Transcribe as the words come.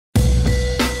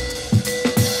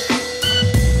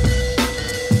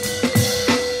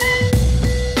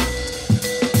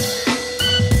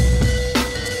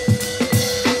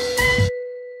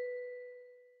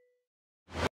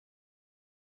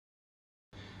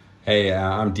Hey,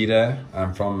 I'm Diether.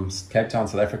 I'm from Cape Town,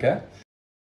 South Africa.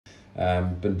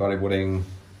 Been bodyboarding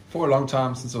for a long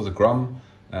time, since I was a grom.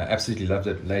 Absolutely loved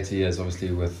it. Later years,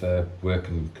 obviously, with work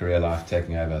and career life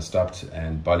taking over, I stopped.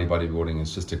 And Bali bodyboarding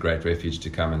is just a great refuge to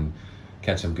come and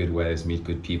catch some good waves, meet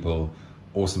good people,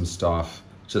 awesome staff,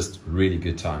 just really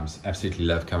good times. Absolutely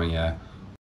love coming here.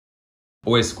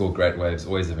 Always score great waves,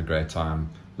 always have a great time.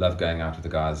 Love going out with the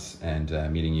guys and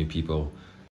meeting new people.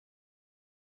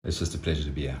 It's just a pleasure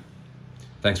to be here.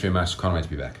 Thanks very much. Can't wait to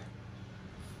be back.